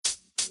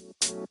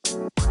What's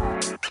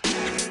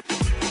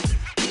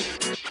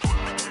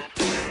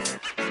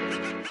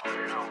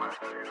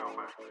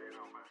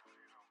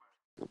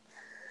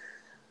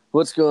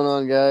going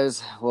on,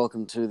 guys?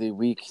 Welcome to the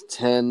Week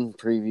 10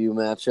 preview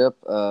matchup.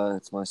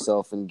 It's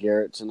myself and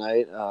Garrett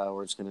tonight.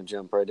 We're just going to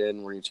jump right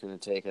in. We're each going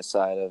to take a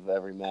side of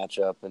every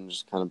matchup and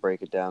just kind of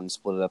break it down and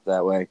split it up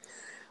that way.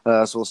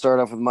 So we'll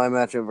start off with my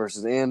matchup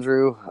versus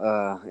Andrew.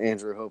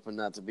 Andrew hoping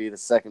not to be the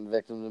second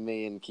victim to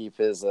me and keep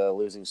his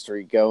losing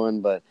streak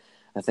going, but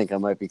I think I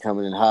might be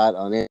coming in hot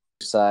on Andrew's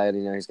side.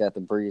 You know, he's got the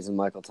Breeze and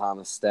Michael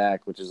Thomas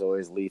stack, which is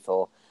always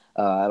lethal.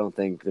 I don't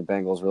think the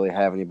Bengals really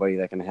have anybody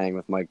that can hang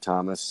with Mike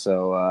Thomas,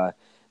 so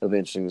it'll be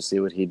interesting to see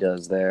what he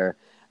does there.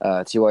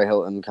 T.Y.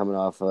 Hilton coming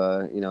off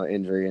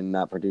injury and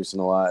not producing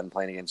a lot and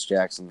playing against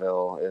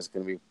Jacksonville is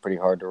going to be pretty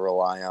hard to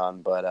rely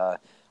on, but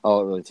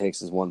all it really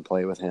takes is one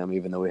play with him,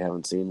 even though we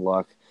haven't seen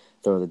Luck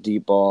throw the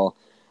deep ball.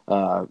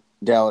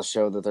 Dallas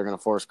showed that they're going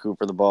to force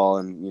Cooper the ball,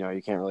 and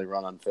you can't really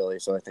run on Philly,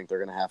 so I think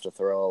they're going to have to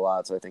throw a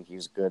lot, so I think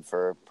he's good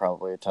for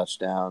probably a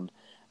touchdown.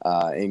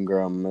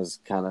 Ingram has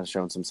kind of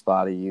shown some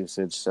spotty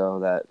usage,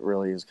 so that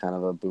really is kind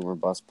of a boomer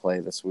bust play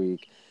this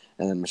week.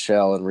 And then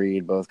Michelle and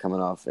Reed both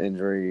coming off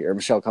injury, or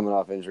Michelle coming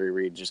off injury,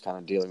 Reed just kind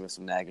of dealing with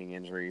some nagging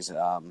injuries.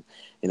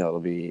 It'll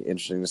be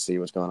interesting to see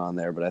what's going on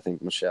there, but I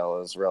think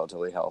Michelle is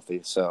relatively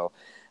healthy. So,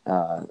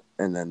 and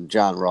then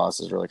John Ross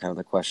is really kind of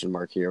the question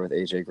mark here with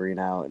AJ Green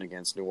out and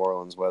against New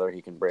Orleans, whether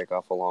he can break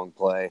off a long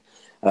play.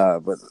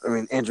 But I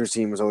mean, Andrew's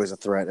team was always a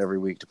threat every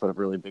week to put up a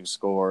really big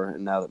score,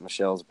 and now that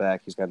Michelle's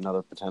back, he's got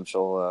another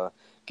potential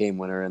game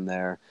winner in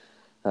there.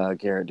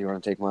 Garrett, do you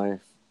want to take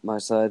my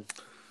side?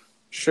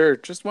 Sure.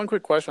 Just one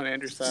quick question on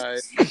Andrew's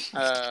side.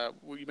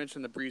 You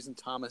mentioned the Breeze and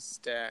Thomas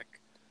stack.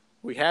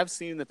 We have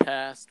seen in the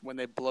past when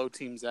they blow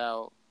teams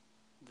out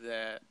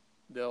that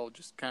they'll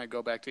just kind of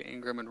go back to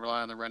Ingram and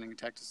rely on the running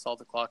attack to solve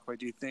the clock away.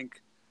 Do you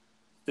think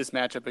this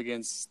matchup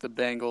against the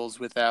Bengals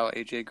without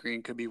AJ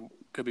Green could be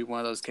one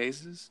of those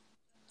cases?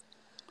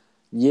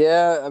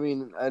 Yeah, I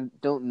mean, I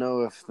don't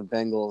know if the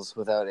Bengals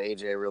without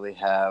AJ really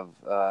have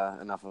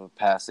enough of a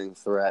passing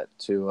threat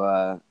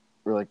to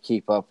really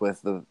keep up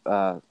with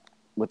the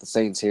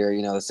Saints here.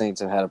 The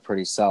Saints have had a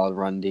pretty solid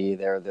run D.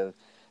 They're the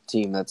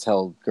team that's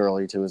held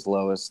Gurley to his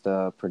lowest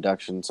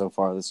production so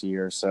far this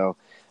year. So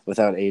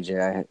without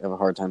AJ, I have a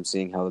hard time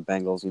seeing how the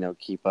Bengals,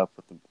 keep up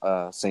with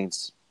the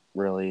Saints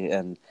really.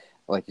 And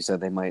like you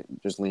said, they might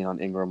just lean on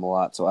Ingram a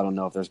lot. So I don't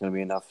know if there's going to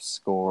be enough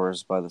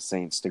scores by the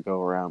Saints to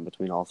go around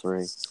between all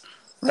three.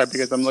 Right,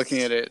 because I'm looking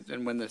at it,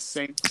 and when the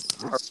Saints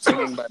are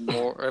winning by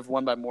more, or have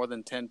won by more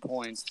than 10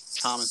 points,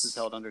 Thomas is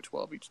held under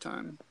 12 each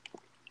time.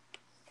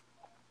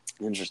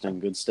 Interesting.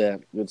 Good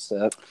stat.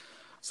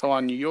 So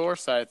on your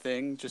side of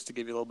things, just to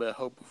give you a little bit of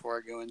hope before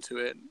I go into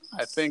it,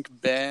 I think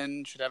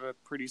Ben should have a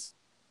pretty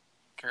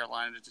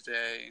Carolina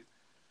today.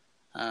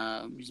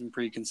 He's been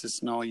pretty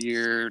consistent all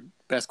year.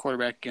 Best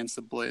quarterback against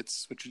the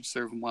blitz, which would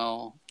serve him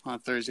well on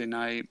Thursday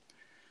night.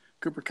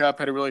 Cooper Kupp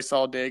had a really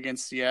solid day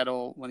against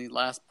Seattle when he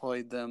last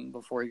played them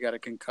before he got a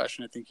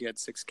concussion. I think he had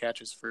 6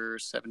 catches for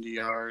 70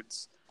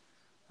 yards.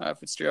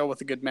 Fitzgerald with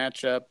a good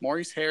matchup.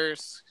 Maurice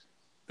Harris,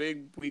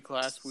 big week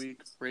last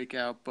week,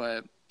 breakout,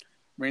 but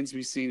remains to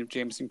be seen if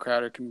Jamison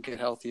Crowder can get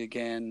healthy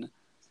again.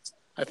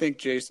 I think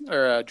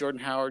Jordan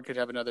Howard could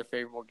have another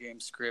favorable game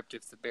script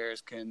if the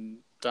Bears can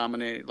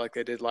dominate like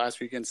they did last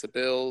week against the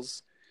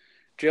Bills.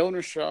 Jalen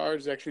Richard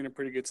is actually in a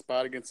pretty good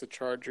spot against the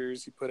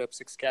Chargers. He put up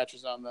 6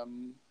 catches on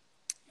them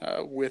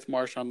with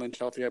Marshawn Lynch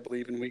healthy, I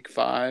believe, in Week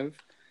 5.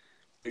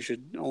 He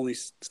should only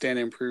stand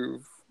to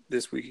improve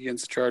this week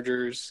against the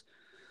Chargers.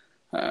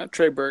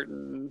 Trey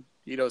Burton,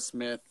 Ito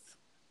Smith,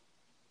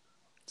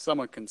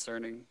 somewhat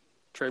concerning.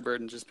 Trey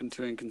Burton's just been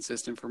too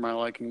inconsistent for my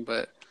liking,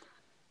 but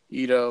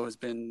Ito has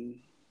been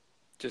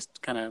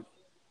just kind of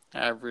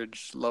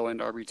average, low-end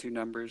RB2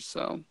 numbers.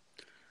 So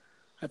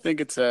I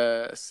think it's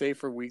a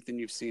safer week than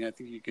you've seen. I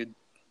think you could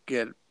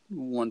get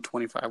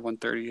 125,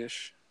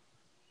 130-ish.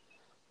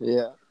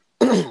 Yeah.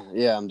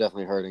 Yeah, I'm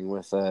definitely hurting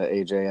with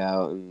AJ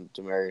out and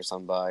Demaryius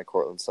on bye,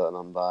 Cortland Sutton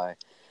on bye.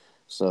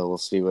 So we'll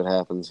see what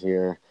happens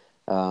here.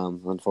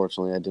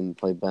 Unfortunately, I didn't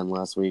play Ben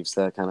last week,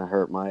 so that kind of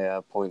hurt my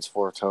points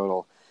for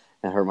total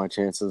and hurt my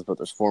chances. But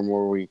there's 4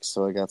 more weeks,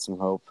 so I got some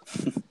hope.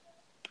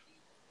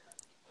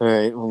 All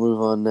right, we'll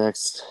move on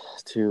next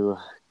to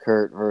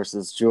Kurt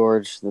versus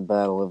George. The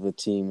battle of the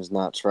teams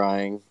not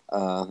trying.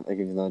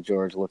 Even though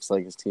George looks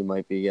like his team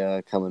might be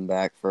coming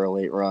back for a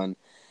late run.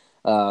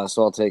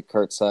 So I'll take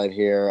Kurt's side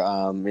here.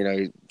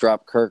 You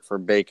drop Kirk for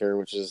Baker,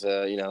 which is,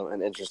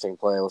 an interesting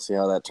play. We'll see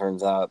how that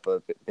turns out.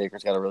 But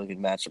Baker's got a really good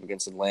matchup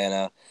against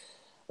Atlanta.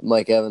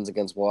 Mike Evans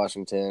against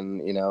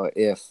Washington,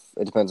 if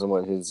it depends on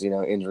what his,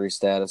 injury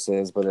status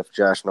is. But if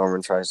Josh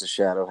Norman tries to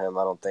shadow him,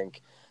 I don't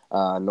think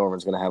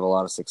Norman's going to have a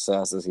lot of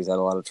success as he's had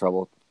a lot of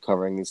trouble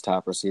covering these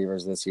top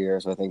receivers this year.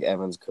 So I think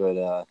Evans could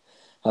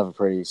have a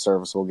pretty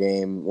serviceable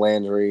game.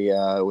 Landry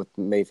with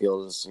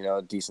Mayfield is,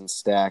 a decent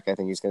stack. I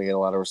think he's going to get a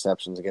lot of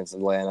receptions against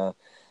Atlanta,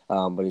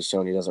 but he's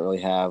shown he doesn't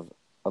really have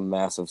a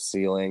massive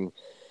ceiling.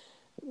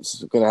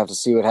 going to have to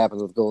see what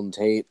happens with Golden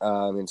Tate.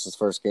 It's his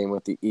first game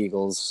with the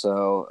Eagles,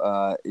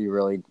 so you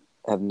really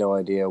have no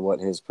idea what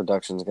his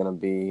production is going to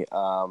be.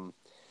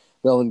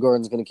 Melvin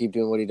Gordon's going to keep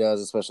doing what he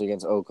does, especially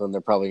against Oakland. They're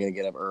probably going to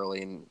get up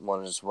early and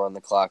want to just run the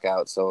clock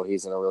out, so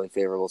he's in a really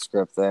favorable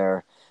script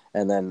there.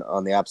 And then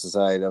on the opposite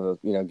side of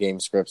game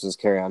scripts is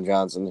Kerryon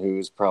Johnson,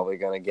 who's probably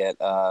going to get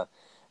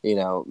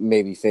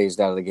maybe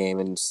phased out of the game.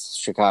 And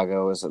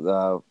Chicago is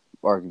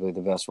arguably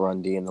the best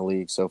run D in the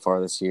league so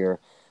far this year.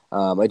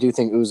 I do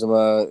think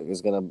Uzomah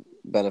is going to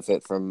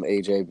benefit from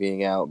AJ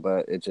being out,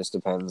 but it just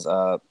depends,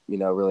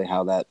 really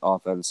how much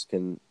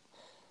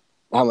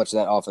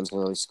that offense can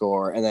really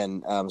score. And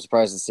then I'm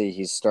surprised to see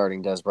he's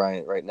starting Dez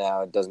Bryant right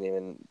now. It doesn't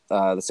even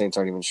the Saints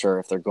aren't even sure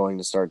if they're going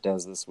to start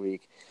Dez this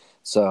week.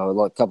 So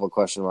a couple of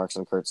question marks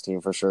on Kurt's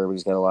team for sure, but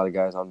he's got a lot of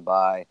guys on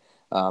bye.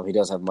 He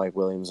does have Mike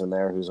Williams in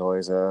there, who's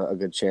always a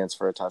good chance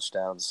for a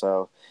touchdown.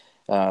 So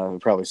we'll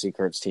probably see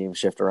Kurt's team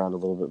shift around a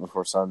little bit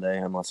before Sunday,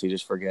 unless he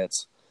just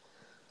forgets.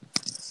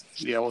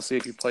 Yeah, we'll see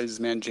if he plays his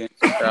man James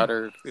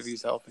Crowder if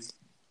he's healthy.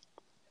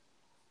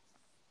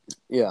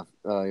 Yeah,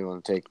 you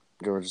want to take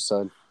George's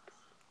side?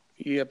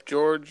 Yep,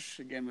 George,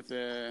 again,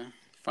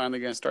 finally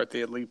going to start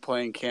the elite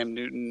playing Cam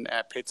Newton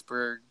at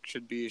Pittsburgh.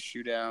 Should be a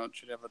shootout.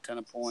 Should have a ton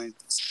of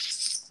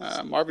points.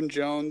 Marvin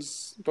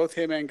Jones, both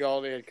him and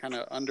Galladay had kind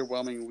of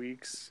underwhelming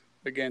weeks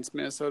against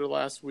Minnesota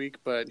last week,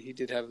 but he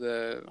did have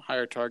the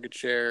higher target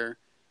share.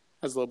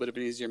 Has a little bit of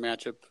an easier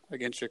matchup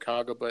against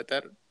Chicago, but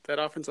that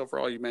offense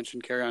overall, you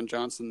mentioned Kerryon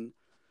Johnson,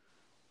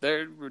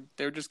 they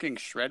were just getting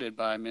shredded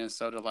by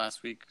Minnesota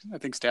last week. I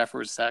think Stafford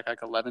was sacked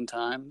like 11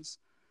 times.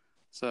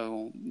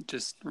 So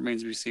just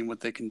remains to be seen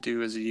what they can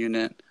do as a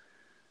unit.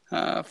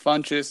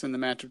 Funchess in the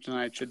matchup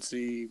tonight should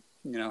see,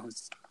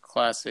 his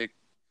classic,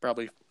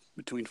 probably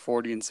between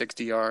 40 and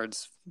 60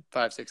 yards,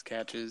 5-6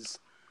 catches.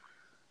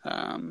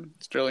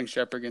 Sterling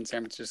Shepard against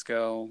San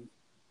Francisco.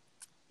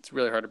 It's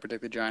really hard to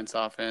predict the Giants'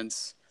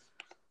 offense,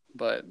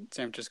 but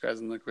San Francisco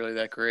doesn't look really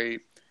that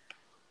great.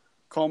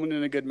 Coleman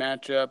in a good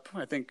matchup.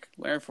 I think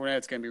Leonard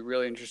Fournette's going to be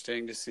really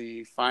interesting to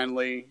see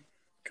finally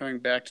coming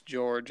back to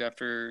George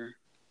after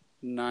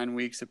 9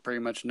 weeks of pretty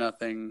much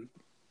nothing.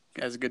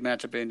 Has a good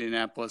matchup in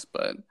Indianapolis,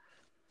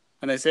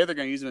 and they say they're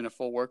going to use him in a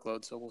full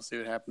workload, so we'll see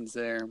what happens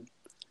there.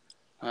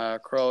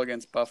 Kroll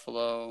against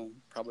Buffalo,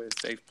 probably a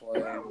safe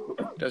play.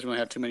 Doesn't really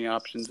have too many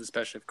options,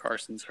 especially if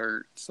Carson's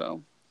hurt.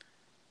 So,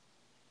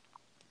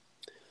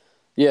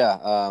 yeah,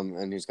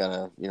 and he's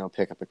got to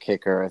pick up a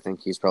kicker. I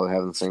think he's probably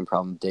having the same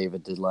problem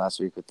David did last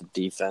week with the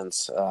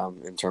defense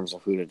in terms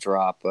of who to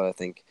drop. But I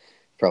think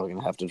probably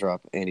going to have to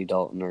drop Andy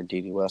Dalton or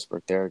Dede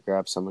Westbrook there to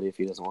grab somebody if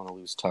he doesn't want to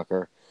lose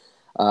Tucker.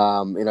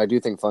 And I do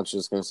think Funch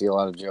is going to see a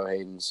lot of Joe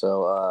Hayden,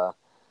 so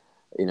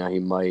he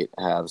might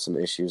have some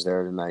issues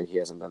there tonight. He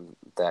hasn't been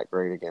that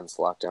great against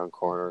lockdown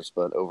corners,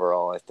 but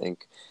overall I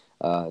think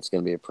it's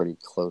going to be a pretty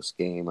close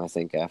game. I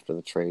think after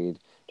the trade,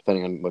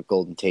 depending on what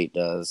Golden Tate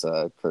does,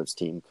 Kurt's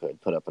team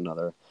could put up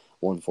another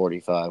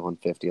 145,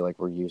 150 like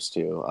we're used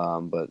to.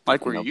 But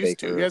like we're used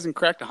to. He hasn't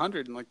cracked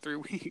 100 in like 3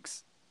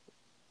 weeks.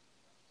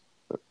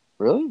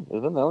 Really? Has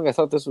it been that long? I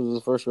thought this was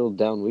his first real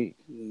down week.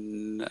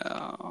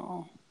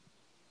 No.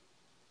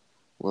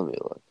 Let me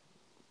look.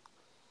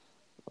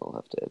 I'll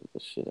have to edit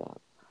this shit out.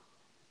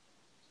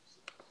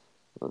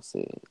 Let's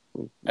see.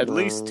 At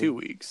least 2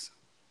 weeks.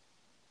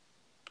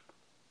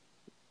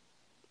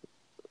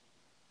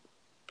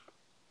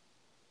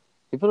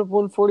 He put up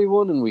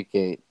 141 in week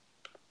 8.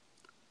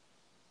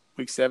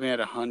 Week 7 had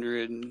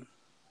 100.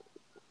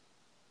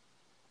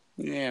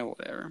 Yeah,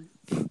 whatever.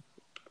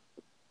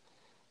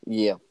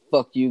 Yeah,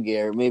 fuck you,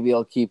 Garrett. Maybe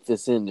I'll keep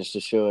this in just to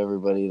show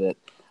everybody that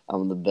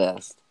I'm the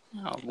best.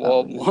 Oh,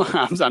 well,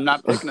 I'm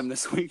not picking him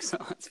this week, so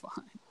that's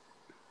fine.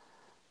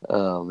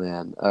 Oh,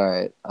 man. All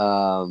right.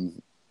 All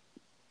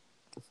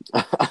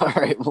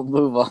right, we'll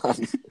move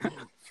on.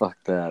 Fuck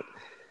that.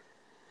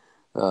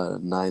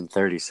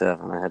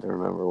 9:37. I had to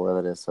remember where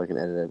that is so I can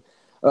edit it.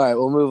 All right,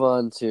 we'll move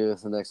on to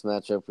the next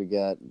matchup. We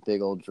got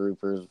Big Old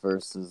Droopers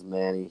versus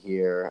Manny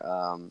here.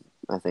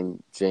 I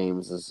think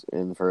James is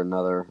in for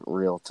another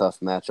real tough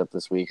matchup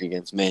this week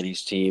against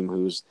Manny's team,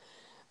 who's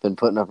been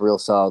putting up real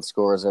solid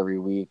scores every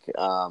week.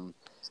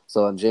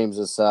 So on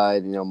James's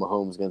side,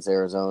 Mahomes against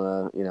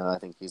Arizona, I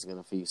think he's going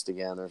to feast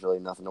again. There's really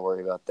nothing to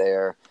worry about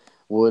there.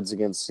 Woods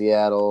against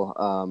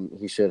Seattle,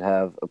 he should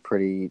have a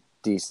pretty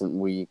decent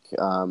week.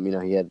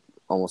 He had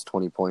almost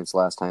 20 points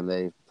last time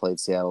they played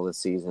Seattle this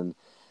season.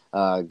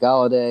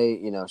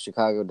 Galladay,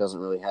 Chicago doesn't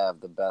really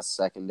have the best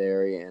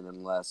secondary, and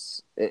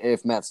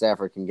if Matt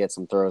Stafford can get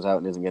some throws out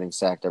and isn't getting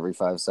sacked every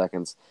 5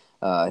 seconds,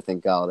 I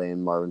think Galladay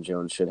and Marvin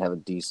Jones should have a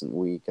decent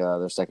week.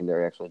 Their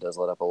secondary actually does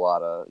let up a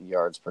lot of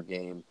yards per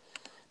game.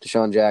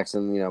 Deshaun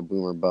Jackson,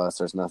 boomer bust.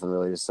 There's nothing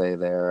really to say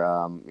there.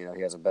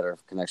 He has a better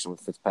connection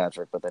with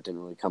Fitzpatrick, but that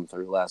didn't really come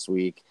through last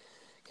week.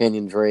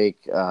 Kenyon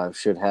Drake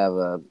should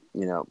have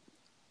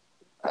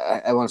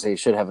I want to say he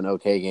should have an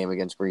okay game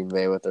against Green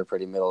Bay, but they're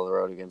pretty middle of the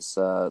road against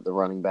the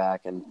running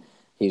back, and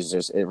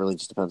it really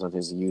just depends on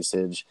his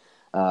usage.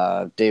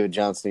 David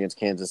Johnson against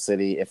Kansas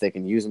City. If they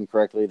can use him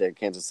correctly, that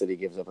Kansas City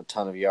gives up a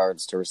ton of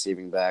yards to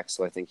receiving backs,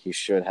 so I think he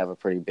should have a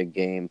pretty big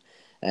game.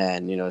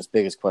 And his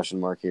biggest question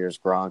mark here is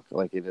Gronk,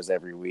 like it is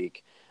every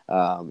week.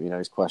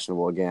 He's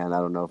questionable again. I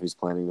don't know if he's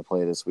planning to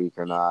play this week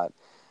or not.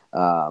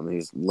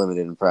 He's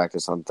limited in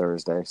practice on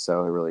Thursday,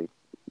 so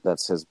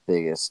that's his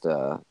biggest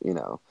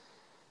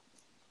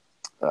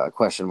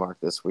question mark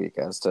this week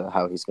as to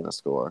how he's going to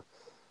score.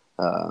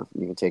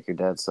 You can take your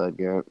dad's side,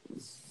 Garrett.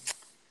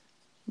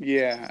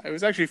 Yeah, it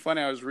was actually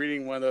funny. I was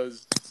reading one of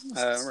those.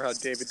 I remember how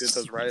David did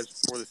those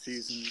write-ups before the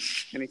season,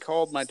 and he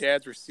called my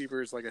dad's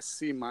receivers like a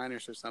C- or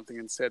something,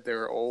 and said they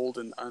were old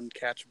and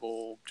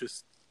uncatchable,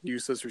 just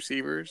useless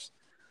receivers.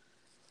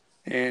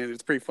 And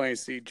it's pretty funny to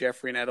see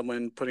Jeffrey and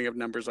Edelman putting up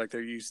numbers like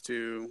they're used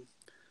to.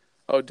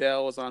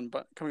 Odell was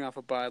coming off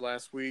a bye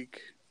last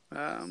week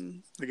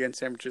against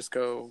San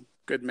Francisco.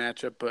 Good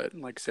matchup, but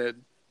like I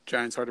said,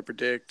 Giants hard to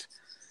predict.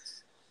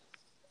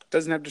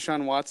 Doesn't have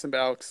Deshaun Watson,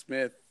 but Alex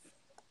Smith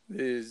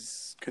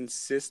is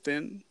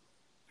consistent.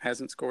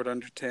 Hasn't scored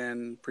under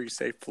 10. Pretty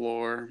safe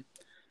floor.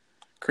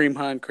 Kareem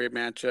Hunt, great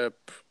matchup.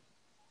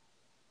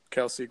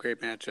 Kelsey,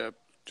 great matchup.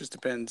 Just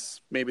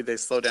depends. Maybe they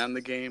slow down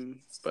the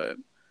game, but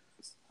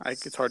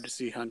it's hard to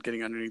see Hunt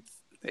getting underneath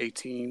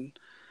 18.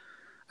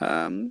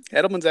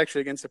 Edelman's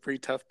actually against a pretty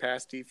tough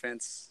pass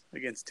defense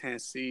against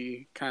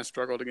Tennessee. Kind of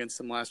struggled against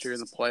them last year in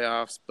the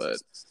playoffs, but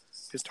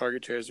his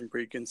target share has been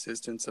pretty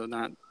consistent, so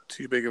not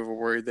too big of a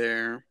worry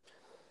there.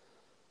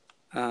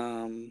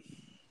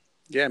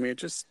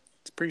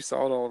 It's pretty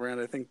solid all around.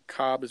 I think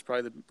Cobb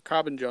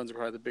and Jones are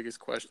probably the biggest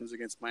questions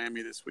against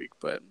Miami this week,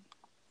 but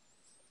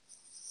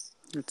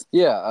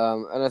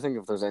and I think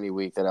if there's any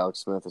week that Alex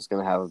Smith is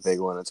going to have a big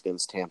one, it's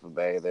against Tampa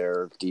Bay.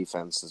 Their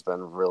defense has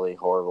been really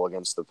horrible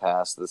against the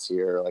pass this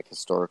year, like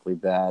historically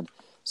bad.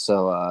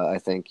 So I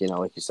think,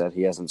 like you said,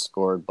 he hasn't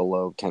scored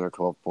below 10 or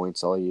 12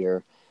 points all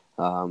year.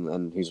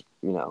 And he's,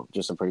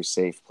 just a pretty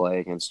safe play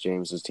against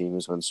James's team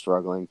who's been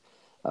struggling.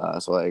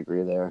 So I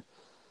agree there.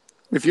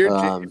 If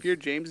you're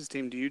James's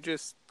team, do you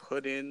just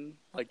put in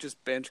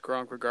just bench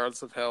Gronk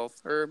regardless of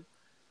health, or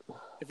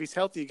if he's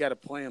healthy, you got to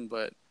play him?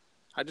 But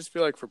I just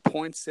feel like for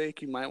points'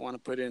 sake, you might want to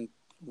put in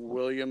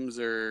Williams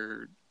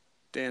or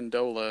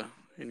Dandola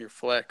in your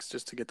flex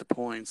just to get the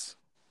points.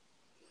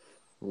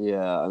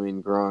 Yeah, I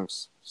mean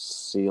Gronk's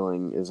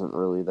ceiling isn't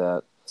really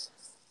that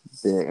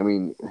big. I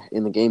mean,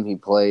 in the game he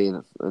played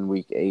in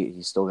week 8,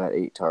 he still got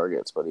 8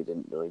 targets, but he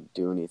didn't really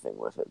do anything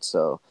with it.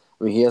 So,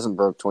 I mean, he hasn't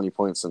broke 20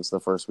 points since the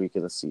first week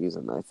of the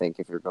season. I think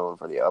if you're going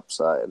for the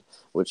upside,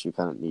 which you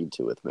kind of need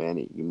to with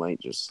Manny, you might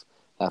just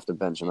have to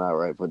bench him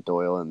outright, put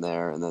Doyle in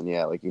there, and then,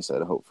 yeah, like you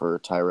said, hope for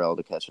Tyrell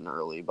to catch an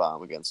early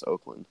bomb against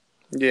Oakland.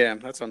 Yeah,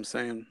 that's what I'm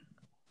saying.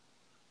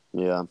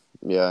 Yeah,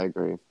 I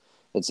agree.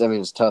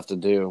 It's tough to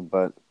do,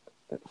 but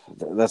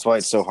that's why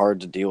it's so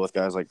hard to deal with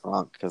guys like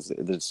Gronk, because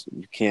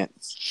you can't.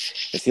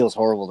 It feels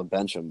horrible to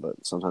bench him,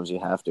 but sometimes you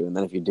have to. And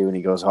then if you do and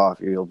he goes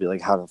off, you'll be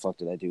like, "How the fuck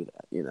did I do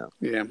that?"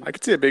 Yeah, I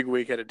could see a big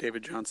week out of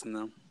David Johnson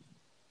though.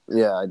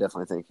 Yeah, I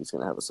definitely think he's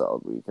going to have a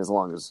solid week as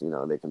long as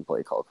they can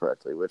play call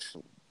correctly, which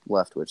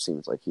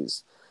seems like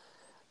he's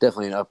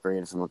definitely an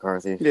upgrade from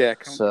McCarthy. Yeah,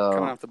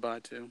 coming off the bye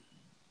too.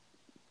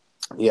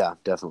 Yeah,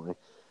 definitely.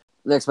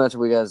 Next matchup,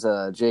 we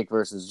got Jake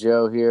versus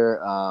Joe here.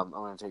 I'm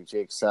going to take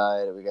Jake's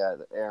side. We got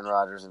Aaron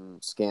Rodgers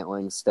and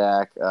Scantling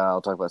stack.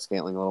 I'll talk about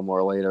Scantling a little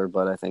more later,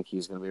 but I think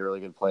he's going to be a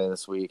really good play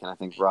this week, and I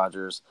think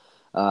Rodgers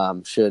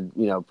should,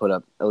 put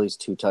up at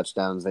least 2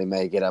 touchdowns. They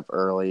may get up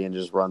early and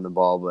just run the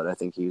ball, but I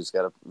think he's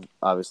got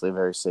obviously a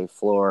very safe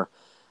floor.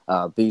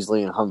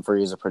 Beasley and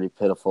Humphreys are pretty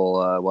pitiful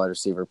wide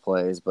receiver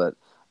plays, but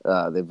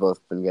they've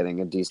both been getting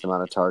a decent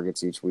amount of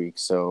targets each week,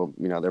 so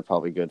they're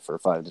probably good for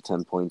 5 to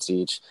 10 points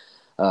each.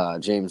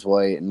 James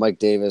White and Mike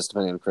Davis,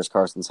 depending on Chris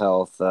Carson's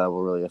health,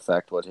 will really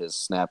affect what his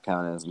snap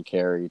count is and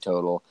carry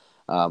total.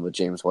 But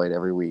James White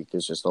every week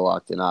is just a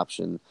locked-in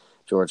option.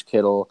 George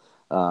Kittle,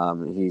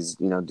 he's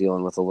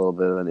dealing with a little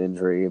bit of an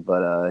injury,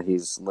 but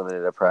he's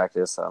limited at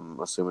practice. I'm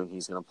assuming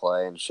he's going to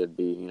play and should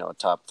be a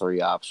top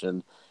 3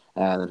 option.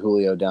 And then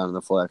Julio down in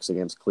the flex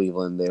against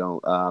Cleveland. They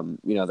don't,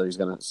 that he's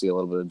going to see a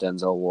little bit of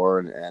Denzel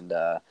Ward and.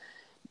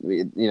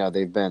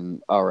 They've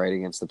been all right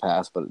against the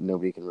pass, but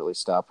nobody can really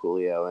stop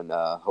Julio, and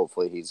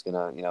hopefully he's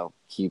gonna,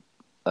 keep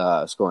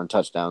scoring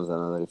touchdowns. I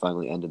know that he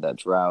finally ended that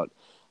drought,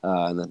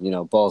 and then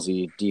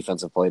ballsy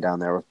defensive play down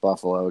there with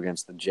Buffalo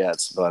against the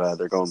Jets, but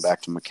they're going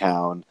back to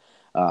McCown.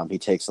 He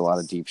takes a lot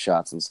of deep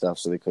shots and stuff,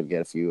 so they could get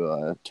a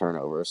few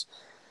turnovers.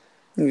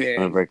 Yeah,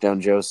 Want to break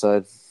down Joe's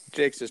side?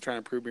 Jake's just trying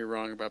to prove me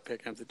wrong about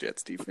picking up the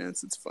Jets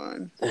defense. It's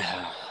fine.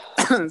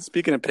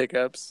 Speaking of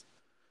pickups.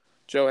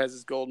 Joe has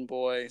his golden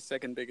boy,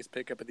 second biggest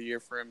pickup of the year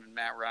for him, and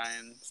Matt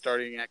Ryan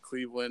starting at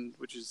Cleveland,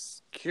 which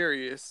is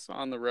curious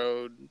on the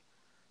road,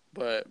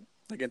 but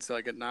against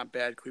a not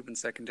bad Cleveland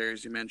secondary,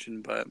 as you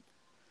mentioned, but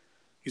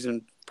he's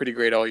been pretty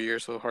great all year,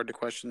 so hard to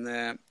question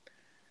that.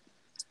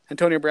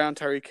 Antonio Brown,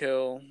 Tyreek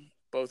Hill,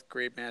 both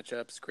great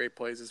matchups, great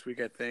plays this week,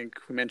 I think.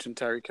 We mentioned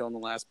Tyreek Hill in the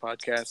last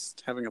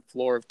podcast, having a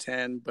floor of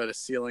 10, but a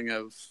ceiling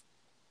of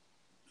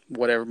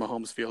whatever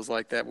Mahomes feels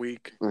like that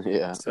week.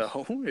 Yeah.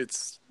 So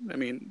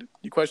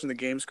you question the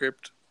game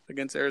script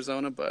against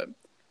Arizona, but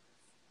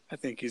I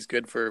think he's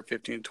good for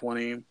 15 to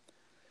 20.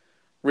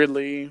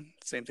 Ridley,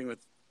 same thing with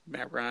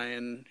Matt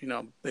Ryan.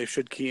 They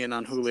should key in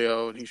on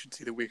Julio, and he should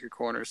see the weaker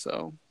corner,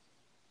 so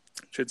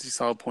should see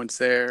solid points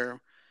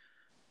there.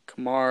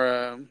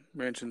 Kamara,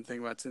 mentioned the thing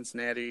about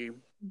Cincinnati,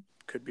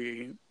 could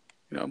be,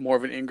 more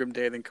of an Ingram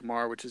day than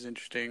Kamara, which is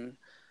interesting.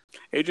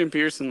 Adrian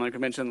Peterson, like I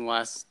mentioned in the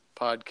last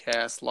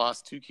podcast,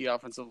 lost 2 key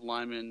offensive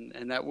linemen,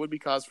 and that would be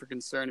cause for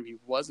concern if he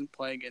wasn't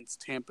playing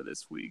against Tampa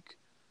this week,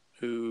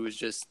 who is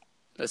just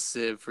a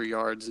sieve for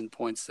yards and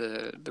points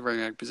to the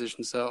running back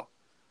position. So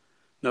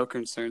no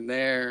concern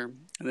there.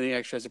 And then he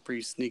actually has a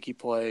pretty sneaky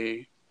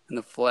play in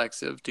the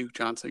flex of Duke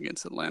Johnson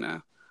against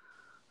Atlanta.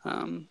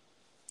 And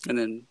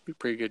then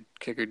pretty good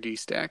kicker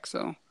D-Stack.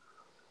 So,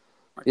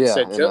 like I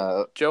said,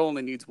 Joe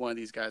only needs one of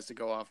these guys to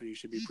go off, and he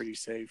should be pretty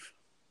safe.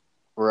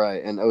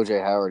 Right, and O.J.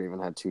 Howard even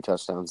had 2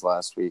 touchdowns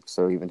last week,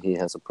 so even he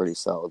has a pretty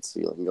solid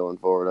ceiling going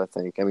forward, I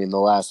think. I mean, the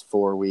last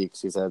 4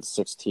 weeks, he's had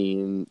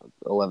 16,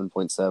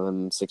 11.7,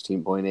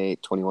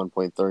 16.8,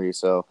 21.3,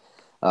 so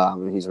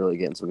he's really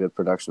getting some good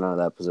production out of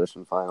that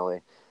position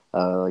finally.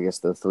 I guess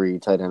the 3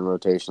 tight end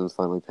rotations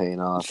finally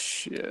paying off.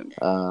 Shit.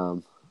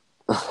 All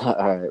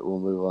right, we'll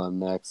move on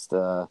next.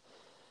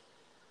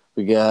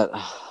 We got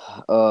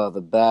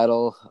the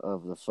battle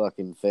of the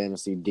fucking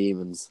fantasy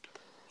demons.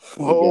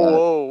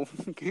 Whoa!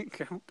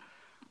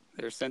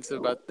 They're sensitive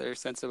about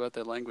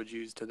their language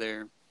used to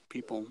their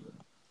people.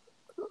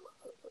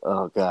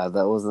 Oh God,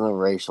 that wasn't a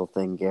racial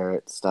thing,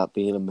 Garrett. Stop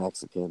being a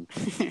Mexican.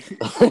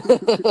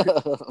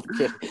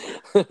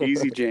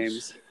 Easy,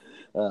 James.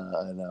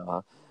 I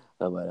know.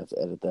 I might have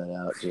to edit that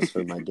out just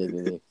for my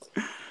dignity.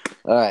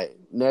 All right,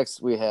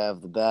 next we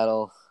have the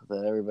battle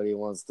that everybody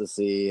wants to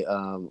see.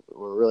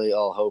 We're really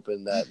all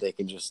hoping that they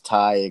can just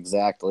tie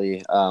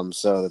exactly,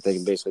 so that they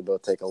can basically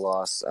both take a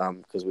loss,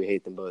 because we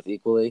hate them both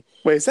equally.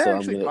 Wait, is that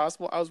actually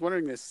possible? I was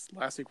wondering this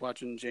last week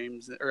watching Jay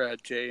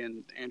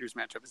and Andrew's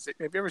matchup.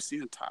 Have you ever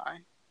seen a tie?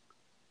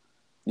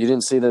 You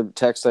didn't see the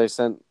text I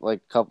sent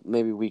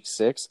maybe week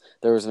 6?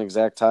 There was an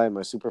exact tie in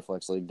my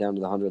Superflex league down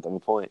to the 100th of a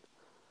point.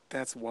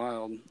 That's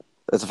wild.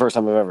 That's the first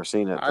time I've ever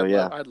seen it.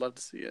 I'd love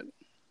to see it.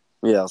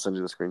 Yeah, I'll send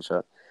you the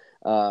screenshot.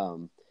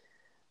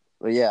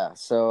 But yeah,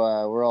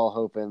 so we're all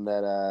hoping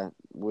that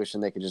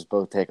wishing they could just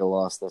both take a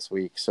loss this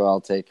week. So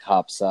I'll take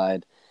Hop's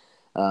side.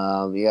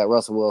 You got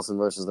Russell Wilson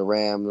versus the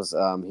Rams.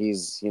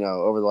 He's,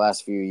 over the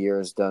last few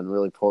years done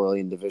really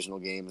poorly in divisional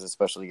games,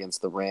 especially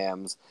against the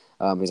Rams.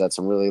 He's had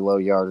some really low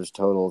yardage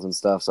totals and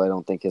stuff, so I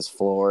don't think his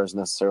floor is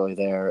necessarily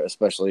there,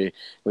 especially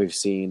we've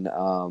seen,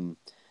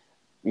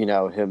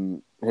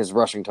 his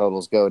rushing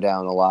totals go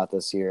down a lot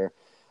this year.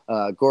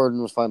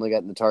 Gordon was finally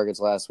getting the targets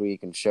last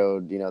week and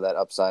showed, that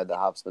upside that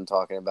Hop's been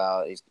talking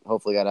about. He's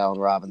hopefully got Allen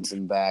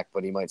Robinson back,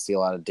 but he might see a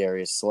lot of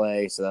Darius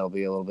Slay, so that'll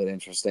be a little bit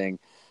interesting.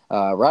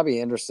 Robbie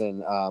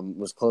Anderson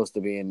was close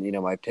to being,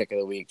 my pick of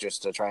the week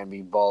just to try and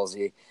be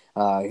ballsy.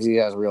 He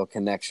has a real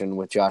connection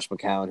with Josh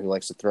McCown, who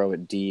likes to throw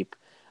it deep.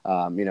 It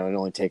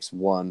only takes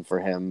one for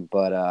him,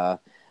 but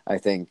I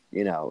think,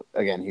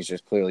 again, he's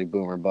just clearly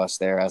boom or bust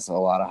there, as a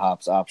lot of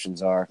Hop's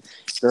options are.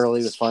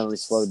 Gurley was finally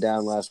slowed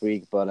down last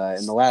week, but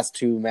in the last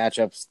 2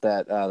 matchups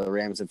that the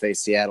Rams have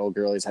faced Seattle,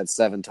 Gurley's had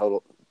 7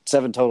 total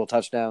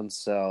touchdowns,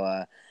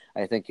 so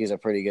I think he's a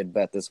pretty good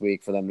bet this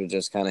week for them to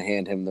just kind of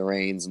hand him the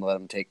reins and let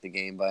him take the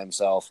game by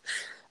himself.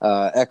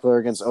 Eckler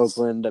against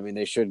Oakland,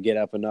 they should get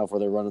up enough where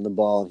they're running the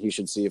ball, and he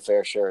should see a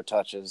fair share of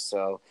touches.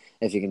 So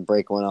if he can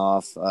break one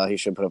off, he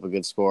should put up a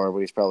good score, but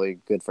he's probably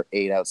good for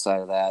 8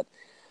 outside of that.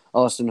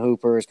 Austin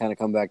Hooper has kind of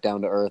come back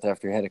down to earth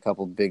after he had a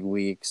couple big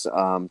weeks, 2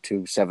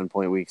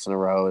 7-point weeks in a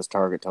row. His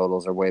target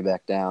totals are way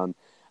back down.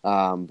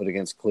 But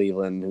against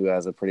Cleveland, who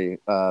has a pretty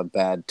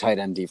bad tight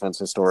end defense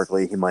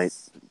historically, he might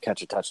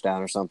catch a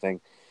touchdown or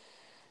something.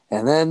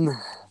 And then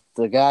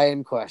the guy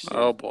in question.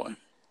 Oh, boy.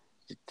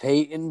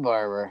 Peyton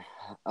Barber.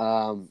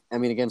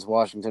 Against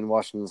Washington,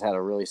 Washington's had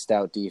a really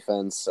stout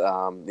defense.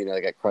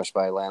 They got crushed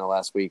by Atlanta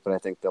last week, but I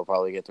think they'll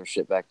probably get their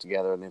shit back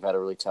together, and they've had a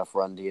really tough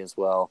run D as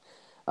well.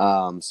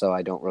 So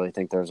I don't really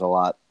think there's a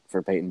lot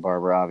for Peyton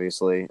Barber,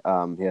 obviously.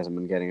 He hasn't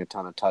been getting a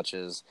ton of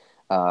touches.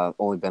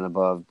 Only been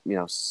above,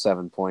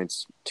 7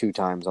 points 2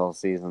 times all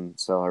season.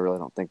 So I really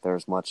don't think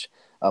there's much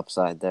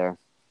upside there.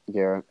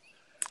 Garrett?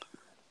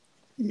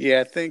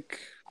 Yeah, I think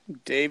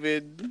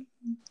David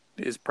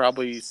is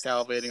probably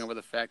salivating over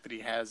the fact that he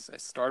has a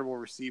startable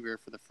receiver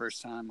for the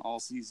first time all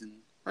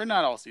season. Or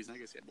not all season. I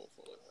guess he had both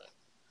of them.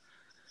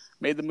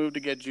 Made the move to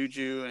get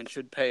Juju and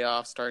should pay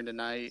off starting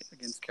tonight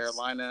against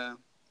Carolina.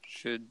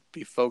 Should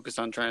be focused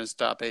on trying to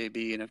stop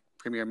AB in a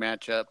premier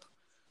matchup.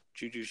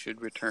 Juju should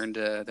return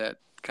to that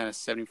kind of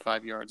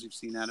 75 yards we've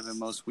seen out of him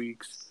most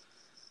weeks.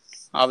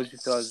 Obviously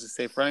still has a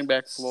safe running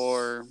back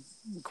floor.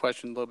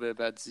 Question a little bit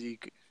about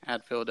Zeke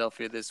at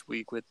Philadelphia this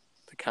week, with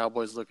the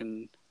Cowboys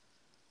looking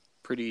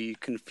pretty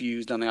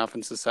confused on the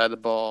offensive side of the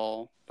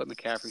ball. But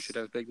McCaffrey should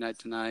have a big night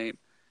tonight.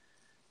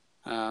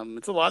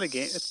 It's a lot of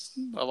It's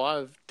a lot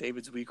of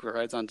David's week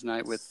rides on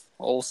tonight with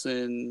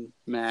Olsen,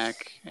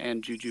 Mack,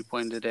 and Juju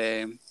playing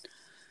today.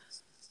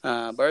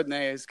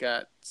 Bardenay's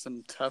got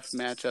some tough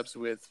matchups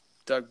with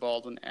Doug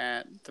Baldwin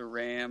at the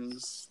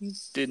Rams.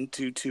 Didn't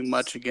do too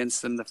much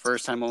against them the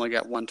first time. Only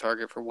got one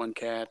target for one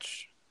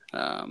catch.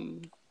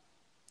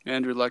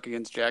 Andrew Luck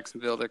against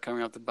Jacksonville. They're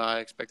coming off the bye.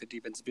 Expect the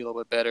defense to be a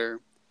little bit better.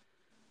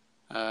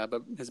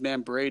 But his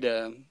man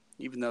Breda,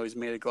 even though he's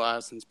made of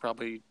glass and it's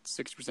probably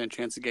 60%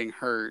 chance of getting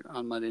hurt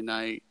on Monday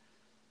night,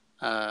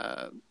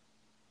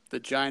 the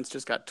Giants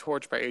just got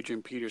torched by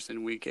Adrian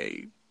Peterson week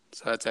 8.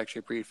 So that's actually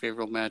a pretty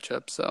favorable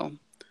matchup. So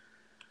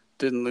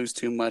didn't lose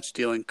too much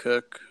dealing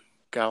Cook.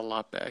 Got a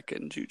lot back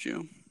in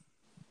Juju.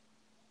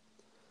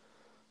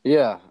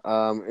 Yeah,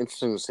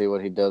 interesting to see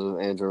what he does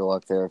with Andrew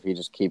Luck there, if he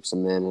just keeps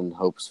him in and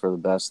hopes for the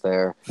best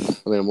there.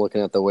 I mean, I'm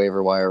looking at the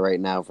waiver wire right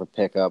now for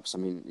pickups. I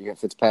mean, you got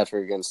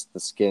Fitzpatrick against the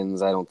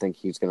Skins. I don't think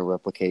he's going to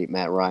replicate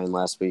Matt Ryan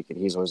last week, and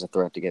he's always a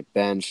threat to get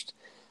benched.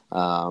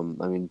 I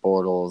mean,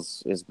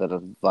 Bortles has been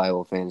a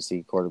viable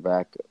fantasy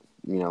quarterback,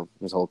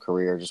 his whole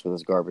career just with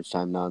his garbage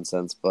time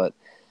nonsense. But,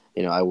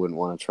 I wouldn't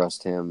want to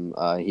trust him.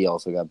 He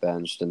also got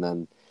benched, and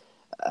then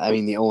I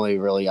mean, the only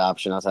really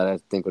option outside I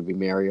think would be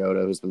Mariota,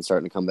 who's been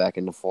starting to come back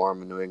into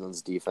form, and New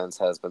England's defense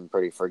has been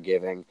pretty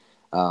forgiving.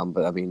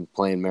 But, I mean,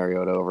 playing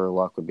Mariota over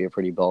Luck would be a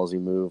pretty ballsy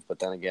move. But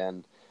then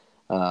again,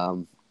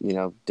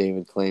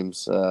 David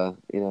claims,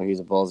 he's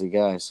a ballsy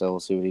guy, so we'll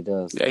see what he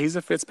does. Yeah, he's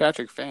a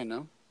Fitzpatrick fan,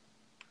 no?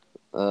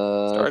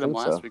 Started him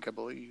last so. week, I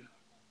believe.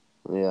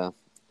 Yeah,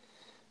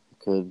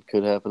 could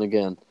happen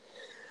again.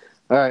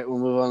 All right, we'll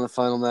move on to the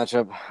final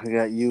matchup. We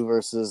got you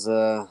versus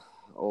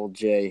old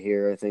Jay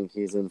here. I think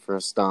he's in for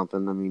a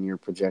stomping. I mean, your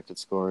projected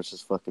score is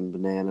just fucking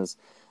bananas.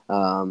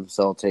 So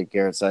I'll take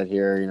Garrett's side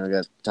here. We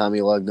got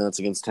Tommy Lugnuts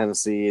against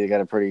Tennessee. They got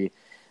a pretty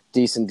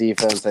decent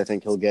defense. I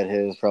think he'll get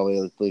his, probably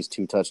at least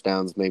 2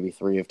 touchdowns, maybe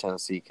 3 if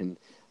Tennessee can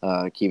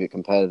keep it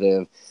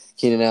competitive.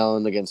 Keenan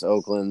Allen against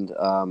Oakland.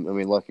 I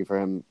mean, lucky for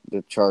him,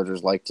 the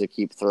Chargers like to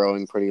keep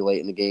throwing pretty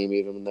late in the game,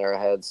 even when they're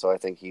ahead. So I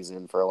think he's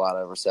in for a lot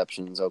of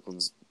receptions.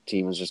 Oakland's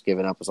team has just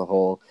given up as a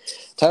whole.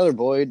 Tyler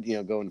Boyd,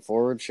 going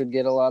forward, should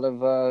get a lot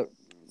of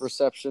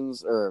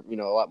receptions or, a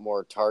lot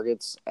more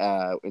targets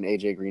in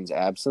A.J. Green's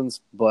absence.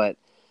 But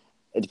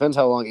it depends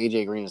how long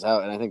A.J. Green is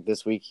out. And I think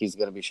this week he's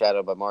going to be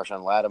shadowed by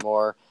Marshawn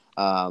Lattimore.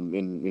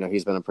 And,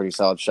 he's been a pretty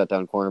solid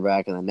shutdown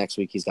cornerback. And then next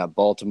week he's got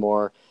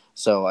Baltimore.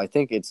 So I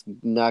think it's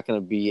not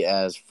going to be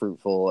as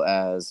fruitful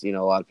as, a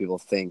lot of people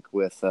think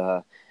with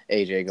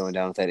AJ going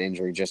down with that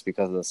injury just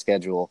because of the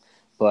schedule.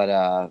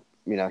 But,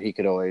 he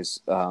could always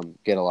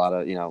get a lot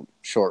of,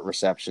 short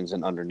receptions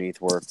and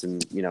underneath work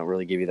and,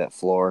 really give you that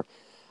floor.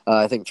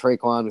 I think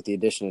Traquan, with the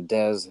addition of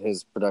Dez,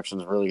 his production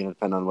is really going to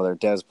depend on whether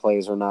Dez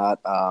plays or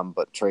not.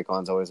 But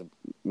Traquan's always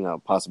a,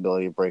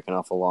 possibility of breaking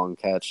off a long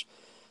catch.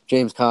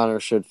 James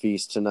Conner should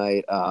feast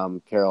tonight.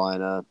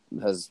 Carolina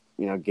has,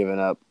 given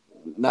up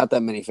not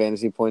that many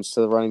fantasy points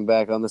to the running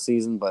back on the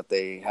season, but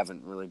they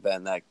haven't really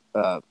been that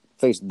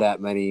faced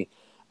that many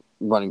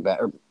running back.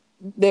 Or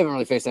they haven't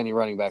really faced any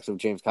running backs of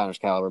James Conner's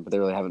caliber, but they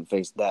really haven't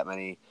faced that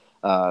many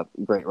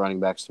great running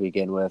backs to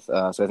begin with.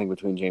 So I think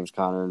between James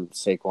Conner and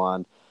Saquon,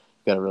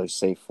 you've got a really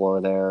safe floor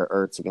there.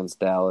 Ertz against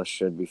Dallas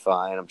should be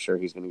fine. I'm sure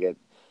he's going to get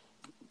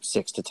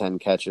 6 to 10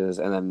 catches.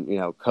 And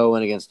then,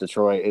 Cohen against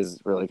Detroit is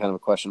really kind of a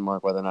question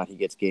mark whether or not he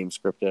gets game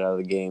scripted out of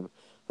the game.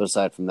 But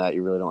aside from that,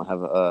 you really don't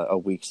have a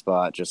weak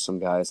spot, just some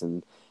guys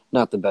in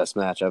not the best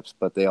matchups,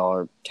 but they all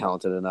are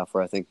talented enough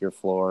where I think your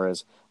floor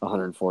is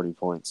 140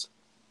 points.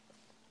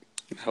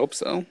 I hope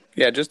so.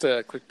 Yeah, just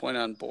a quick point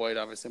on Boyd.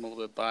 Obviously, I'm a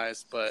little bit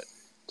biased, but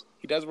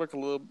he does work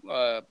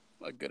a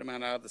good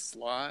amount out of the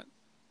slot,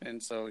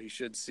 and so he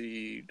should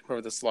see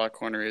whoever the slot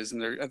corner is.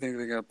 And I think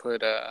they're going to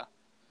put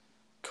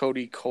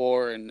Cody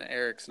Core and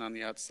Erickson on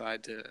the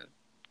outside to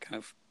kind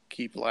of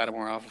keep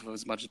Lattimore off of him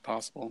as much as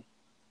possible.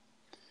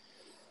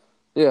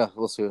 Yeah,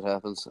 we'll see what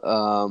happens.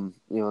 You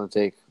want to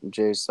take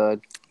Jay's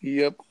side?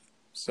 Yep.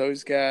 So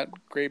he's got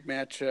great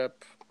matchup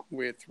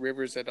with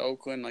Rivers at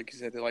Oakland. Like you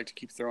said, they like to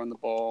keep throwing the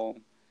ball.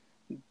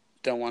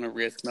 Don't want to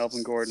risk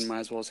Melvin Gordon. Might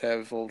as well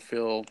have old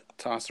Phil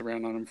toss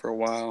around on him for a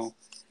while.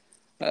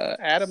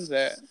 Adams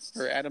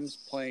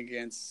playing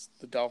against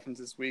the Dolphins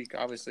this week.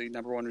 Obviously,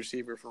 number 1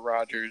 receiver for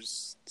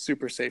Rodgers.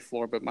 Super safe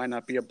floor, but might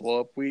not be a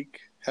blow-up week.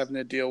 Having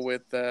to deal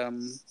with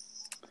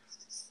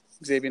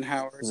Xavier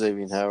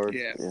Howard.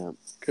 Yeah.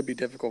 Could be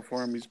difficult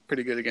for him. He's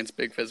pretty good against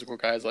big physical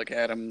guys like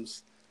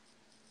Adams.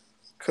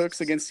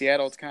 Cooks against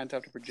Seattle, it's kind of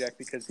tough to project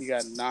because he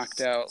got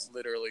knocked out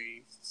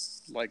literally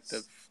like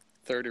the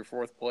 3rd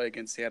or 4th play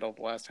against Seattle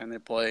the last time they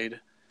played.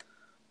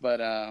 But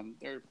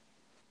they're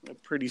a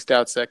pretty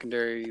stout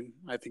secondary.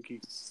 I think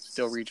he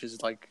still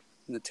reaches like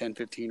in the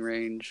 10-15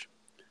 range.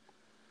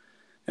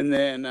 And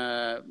then,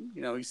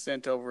 he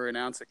sent over an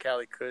ounce of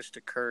Cali Kush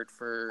to Kurt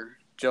for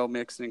Joe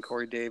Mixon and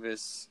Corey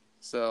Davis.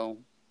 So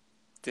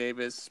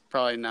Davis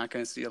probably not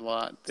going to see a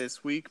lot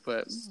this week,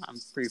 but I'm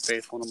pretty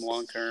faithful in him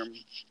long term.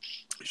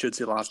 Should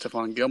see a lot of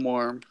Stephon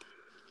Gilmore.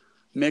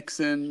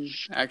 Mixon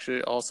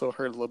actually also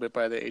hurt a little bit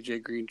by the A.J.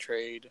 Green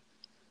trade.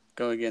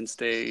 going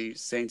against a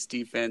Saints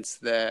defense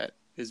that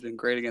has been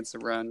great against the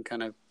run,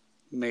 kind of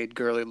made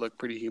Gurley look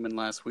pretty human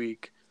last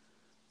week.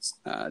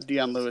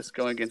 Dion Lewis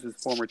going against his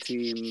former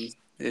team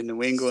in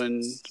New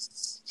England,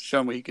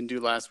 shown what he can do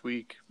last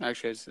week.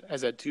 Actually,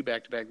 has had 2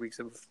 back-to-back weeks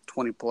of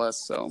 20+,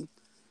 so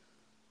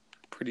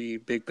pretty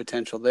big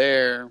potential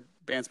there.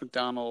 Vance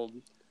McDonald,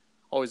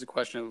 always a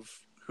question of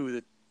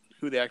who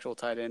the actual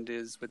tight end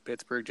is with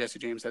Pittsburgh. Jesse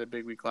James had a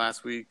big week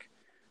last week.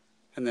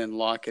 And then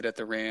Lockett at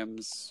the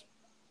Rams.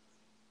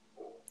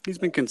 He's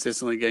been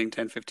consistently getting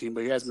 10, 15,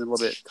 but he has been a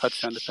little bit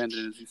touchdown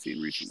dependent as you've seen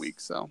in recent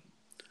weeks. So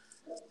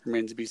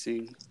remains to be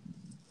seen.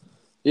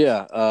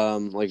 Yeah,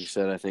 like you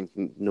said, I think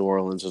New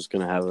Orleans is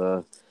going to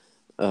have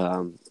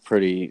a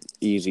pretty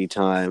easy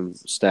time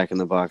stacking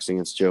the box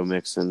against Joe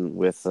Mixon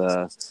with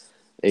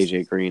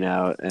AJ Green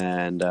out.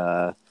 And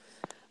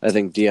I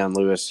think Dion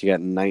Lewis, he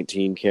got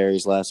 19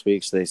 carries last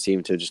week, so they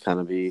seem to just kind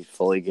of be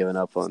fully given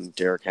up on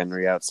Derrick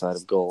Henry outside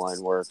of goal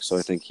line work. So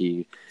I think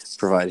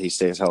provided he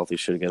stays healthy,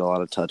 should get a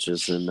lot of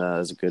touches and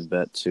is a good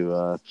bet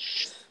to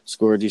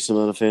score a decent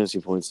amount of fantasy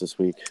points this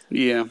week.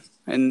 Yeah,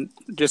 and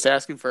just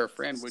asking for a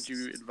friend, would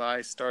you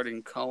advise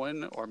starting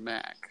Cohen or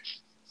Mack?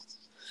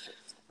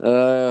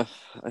 I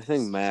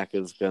think Mack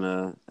is going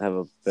to have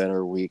a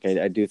better week.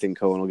 I do think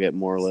Cohen will get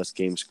more or less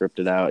game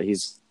scripted out.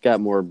 He's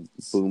got more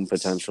boom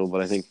potential,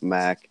 but I think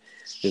Mack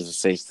is a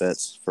safe bet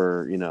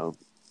for,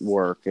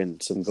 work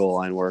and some goal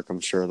line work. I'm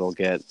sure they'll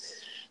get,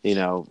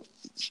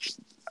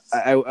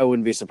 I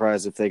wouldn't be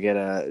surprised if they get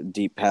a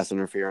deep pass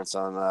interference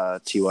on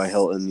T.Y.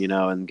 Hilton,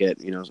 and get,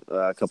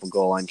 a couple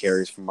goal line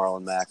carries from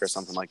Marlon Mack or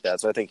something like that.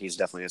 So I think he's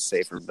definitely a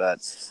safer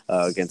bet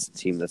against a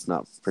team that's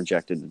not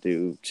projected to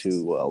do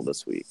too well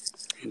this week.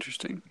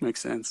 Interesting.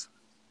 Makes sense.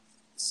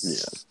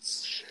 Yeah.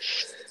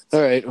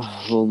 All right.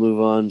 We'll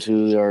move on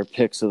to our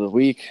picks of the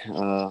week.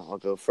 I'll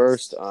go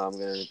first. I'm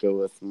going to go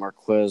with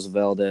Marquez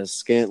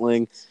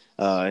Valdez-Scantling.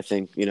 I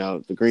think,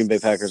 the Green Bay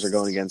Packers are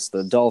going against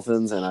the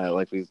Dolphins, and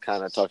like we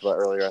kind of talked about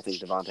earlier, I think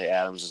Devontae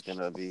Adams is going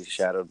to be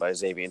shadowed by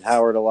Xavier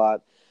Howard a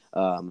lot.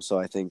 So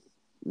I think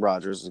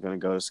Rodgers is going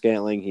to go to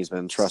Scantling. He's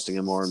been trusting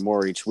him more and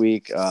more each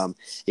week.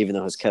 Even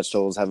though his catch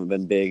totals haven't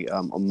been big,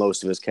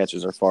 most of his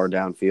catches are far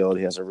downfield.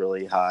 He has a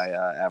really high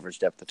average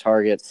depth of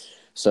target.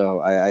 So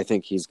I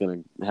think he's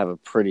going to have a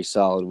pretty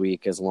solid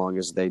week as long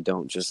as they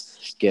don't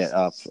just get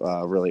up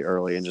really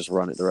early and just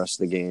run it the rest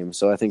of the game.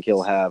 So I think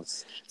he'll have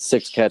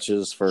 6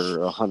 catches for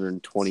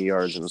 120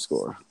 yards and a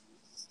score.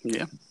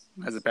 Yeah.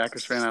 As a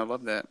Packers fan, I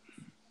love that.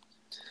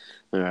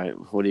 All right.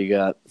 What do you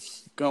got?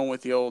 Going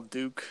with the old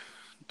Duke.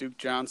 Duke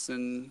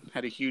Johnson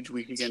had a huge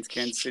week against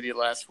Kansas City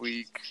last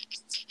week.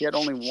 He had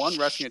only 1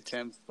 rushing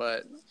attempt,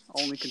 but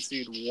only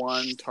conceded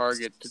 1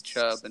 target to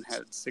Chubb and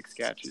had 7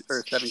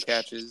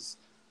 catches.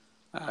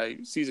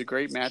 He sees a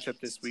great matchup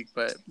this week,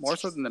 but more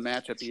so than the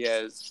matchup, he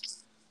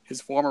has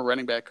his former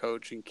running back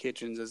coach in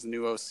Kitchens as the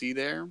new OC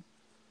there.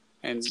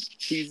 And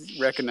he's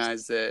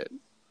recognized that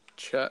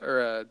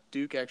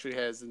Duke actually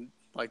has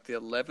like the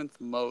 11th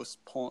most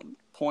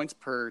points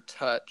per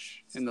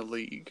touch in the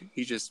league.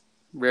 He's just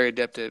very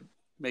adept at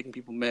making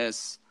people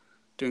miss,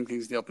 doing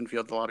things in the open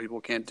field that a lot of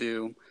people can't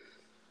do,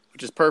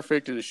 which is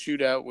perfect in a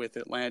shootout with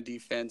Atlanta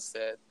defense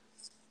that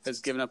has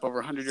given up over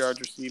 100 yards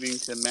receiving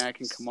to Mack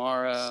and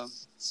Kamara.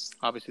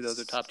 Obviously, those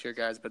are top-tier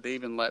guys, but they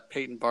even let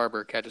Peyton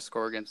Barber catch a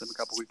score against them a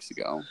couple weeks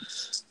ago.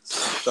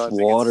 So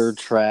Water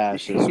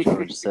trash, as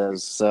George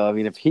says. So, I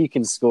mean, if he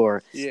can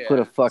score, put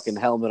a fucking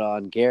helmet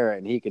on Garrett,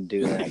 and he could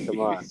do that. Come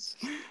on.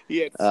 He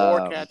had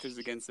 4 catches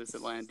against this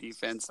Atlanta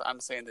defense. I'm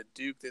saying that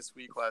Duke this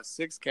week will have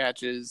 6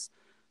 catches,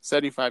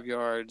 75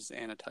 yards,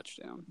 and a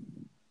touchdown.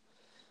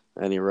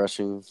 Any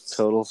rushing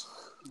totals?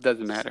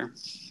 Doesn't matter.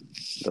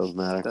 Doesn't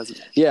matter.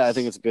 Yeah, I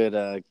think it's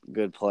a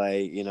good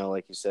play.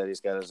 Like you said,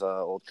 he's got his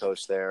old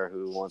coach there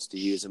who wants to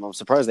use him. I'm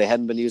surprised they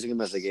hadn't been using him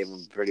as they gave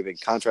him a pretty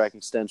big contract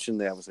extension.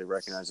 They obviously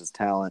recognize his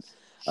talent.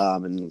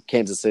 And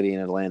Kansas City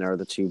and Atlanta are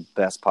the 2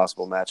 best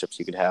possible matchups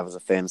you could have as a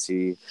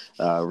fantasy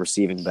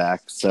receiving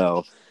back.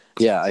 So,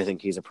 yeah, I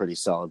think he's a pretty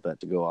solid bet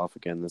to go off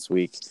again this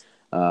week.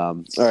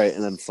 All right,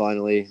 and then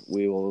finally,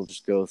 we will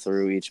just go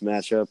through each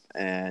matchup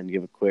and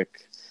give a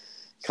quick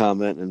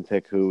comment and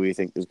pick who we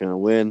think is going to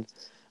win.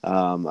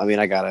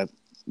 I got to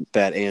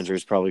bet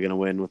Andrew's probably going to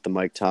win with the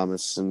Mike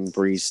Thomas and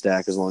Breeze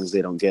stack as long as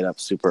they don't get up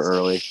super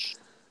early.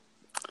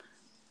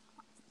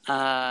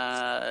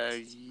 Yeah,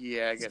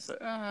 I guess.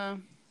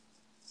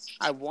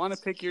 I want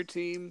to pick your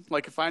team.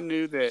 Like, if I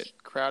knew that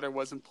Crowder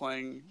wasn't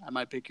playing, I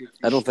might pick your team.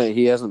 I don't think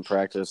he hasn't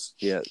practiced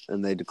yet,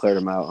 and they declared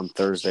him out on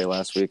Thursday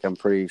last week. I'm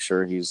pretty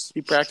sure he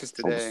practiced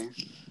today.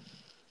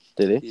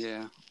 Did he?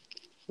 Yeah.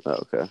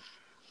 Oh, okay.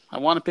 I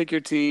want to pick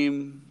your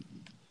team.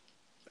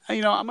 I'm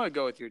going to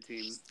go with your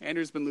team.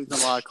 Andrew's been losing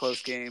a lot of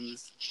close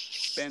games.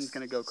 Ben's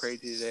going to go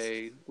crazy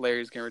today.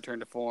 Larry's going to return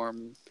to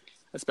form,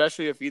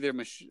 especially if either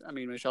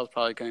Michelle's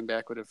probably coming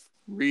back, but if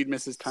Reed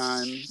misses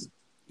time, you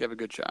have a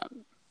good shot.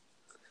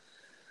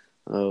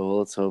 Oh, well,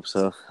 let's hope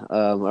so.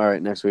 All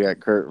right, next we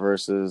got Kurt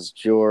versus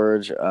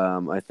George.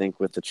 I think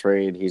with the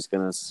trade,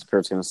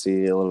 Kurt's going to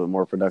see a little bit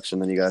more production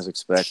than you guys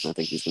expect, and I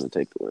think he's going to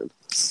take the win.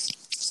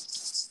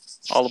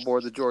 All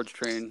aboard the George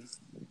train.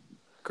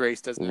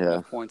 Grace doesn't have Yeah.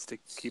 enough points to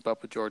keep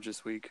up with George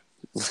this week.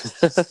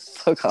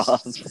 Fuck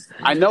off.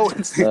 I know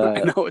it's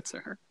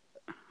her.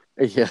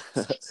 Yeah.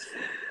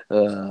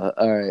 All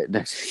right.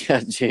 Next, we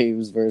got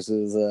James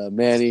versus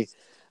Manny.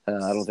 I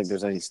don't think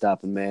there's any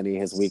stopping Manny.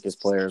 His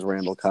weakest player is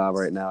Randall Cobb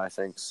right now, I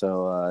think.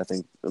 So I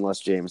think unless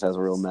James has a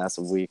real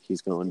massive week,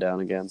 he's going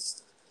down again.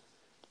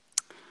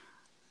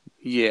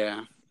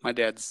 Yeah. My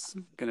dad's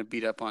going to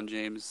beat up on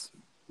James.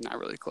 Not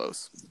really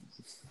close.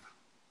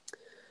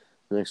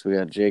 Next, we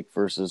got Jake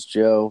versus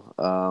Joe.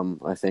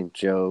 I think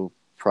Joe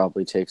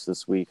probably takes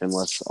this week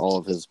unless all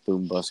of his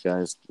boom bust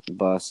guys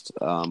bust.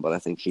 But I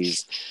think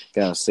he's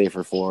got a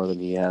safer floor than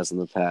he has in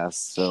the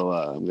past. So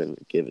I'm going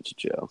to give it to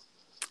Joe.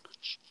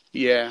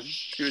 Yeah.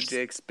 Through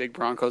Jake's big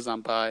Broncos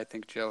on bye, I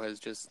think Joe has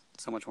just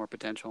so much more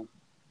potential.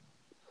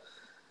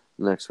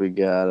 Next, we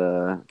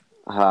got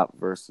Hop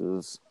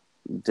versus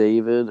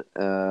David.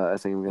 I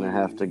think I'm going to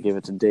have to give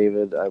it to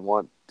David. I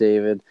want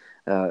David.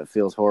 It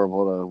feels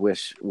horrible to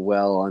wish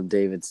well on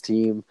David's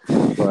team,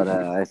 but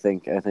I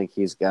think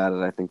he's got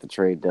it. I think the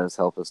trade does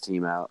help his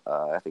team out.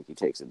 I think he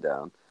takes it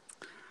down,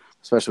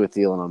 especially with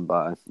Thielen on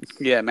bye.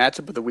 Yeah,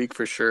 matchup of the week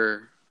for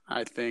sure.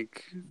 I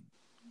think,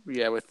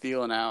 with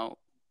Thielen out,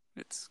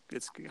 it's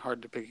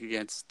hard to pick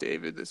against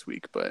David this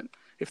week. But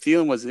if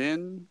Thielen was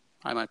in,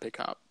 I might pick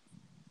Hop.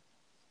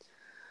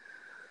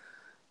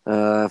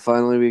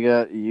 Finally, we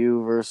got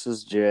you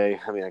versus Jay.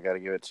 I mean, I got to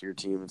give it to your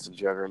team. It's a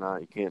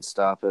juggernaut. You can't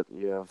stop it.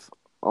 You have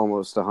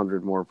almost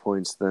 100 more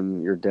points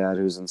than your dad,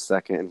 who's in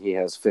second, and he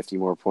has 50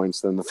 more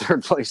points than the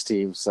third place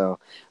team. So,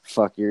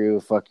 fuck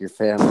you, fuck your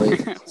family.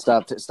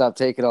 Stop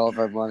taking all of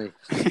our money.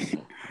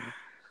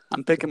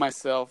 I'm picking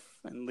myself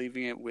and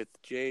leaving it with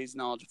Jay's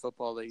knowledge of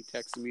football that he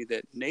texted me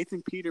that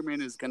Nathan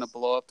Peterman is going to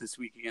blow up this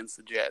week against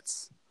the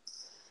Jets.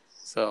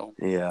 So,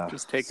 yeah,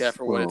 just take that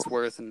for what it's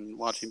worth and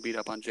watch him beat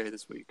up on Jay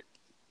this week.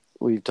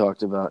 We've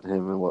talked about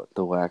him and what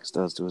the wax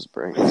does to his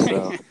brain.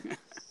 So,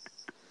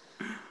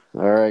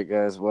 all right,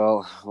 guys.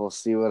 Well, we'll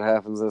see what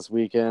happens this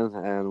weekend,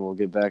 and we'll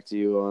get back to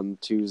you on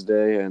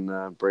Tuesday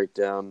and break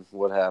down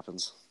what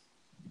happens.